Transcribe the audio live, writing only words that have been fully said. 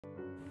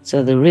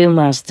So the real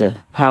master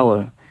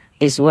power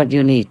is what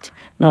you need,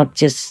 not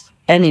just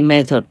any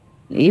method,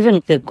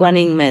 even the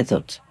Guanyin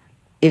method.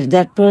 If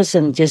that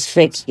person just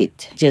fakes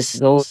it,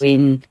 just go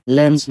in,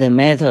 learns the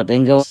method,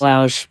 and go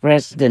out,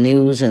 spread the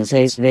news and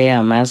says they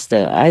are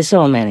master. I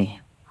saw many,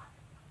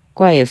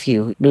 quite a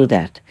few do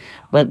that,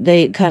 but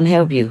they can't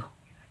help you.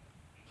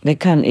 They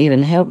can't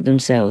even help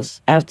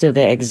themselves after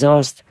they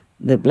exhaust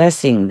the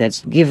blessing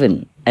that's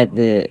given at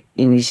the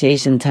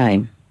initiation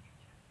time.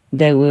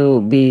 They will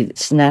be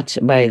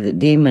snatched by the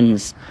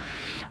demons,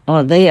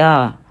 or they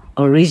are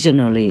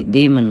originally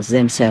demons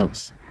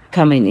themselves,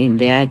 coming in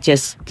there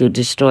just to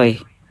destroy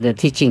the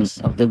teachings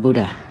of the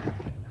Buddha.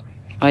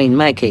 Or in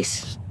my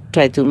case,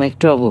 try to make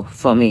trouble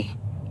for me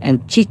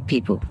and cheat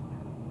people.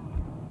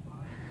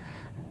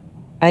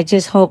 I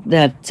just hope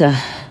that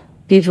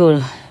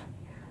people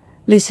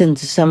listen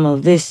to some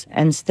of this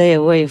and stay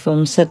away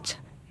from such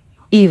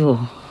evil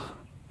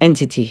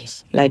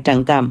entities like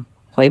Tràng Tam,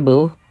 Huệ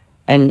Bửu,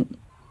 and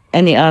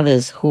any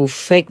others who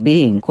fake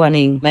being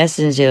Guanyin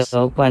messengers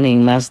or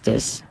Guanyin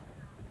masters.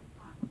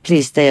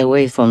 Please stay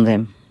away from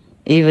them.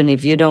 Even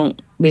if you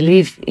don't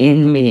believe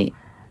in me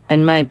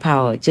and my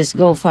power, just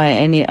go find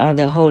any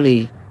other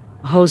holy,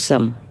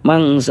 wholesome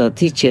monks or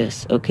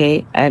teachers,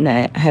 okay? And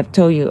I have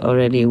told you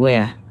already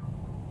where.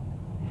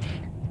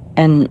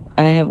 And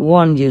I have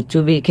warned you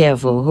to be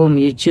careful whom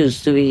you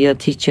choose to be your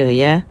teacher,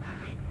 yeah?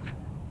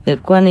 The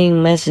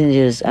Guanyin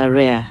messengers are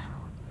rare.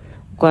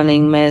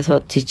 Guanyin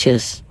method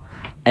teachers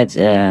at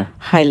a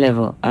high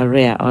level are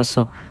rare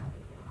also.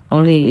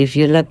 Only if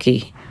you're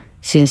lucky,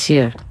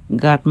 sincere,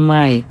 God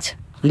might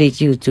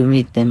lead you to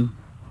meet them.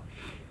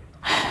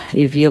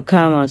 If your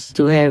karma is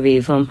too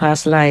heavy from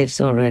past lives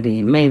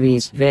already, maybe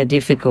it's very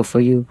difficult for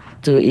you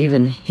to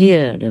even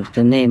hear of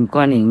the name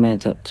Guanyin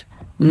method.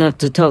 Not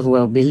to talk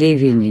about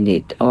believing in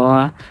it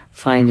or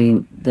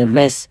finding the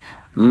best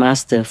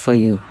master for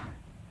you.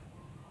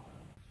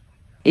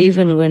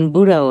 Even when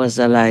Buddha was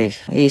alive,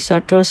 he's so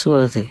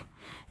trustworthy.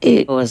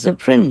 He was a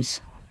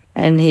prince,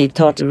 and he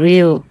taught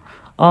real,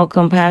 all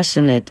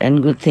compassionate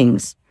and good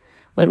things.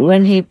 But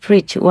when he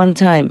preached one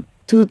time,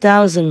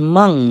 2,000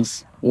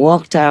 monks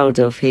walked out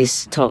of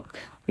his talk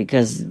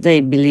because they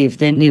believed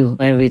they knew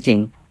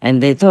everything.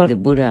 And they thought the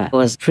Buddha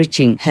was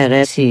preaching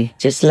heresy,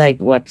 just like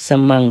what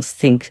some monks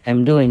think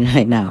I'm doing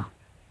right now.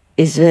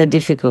 It's very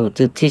difficult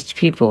to teach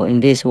people in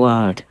this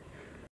world.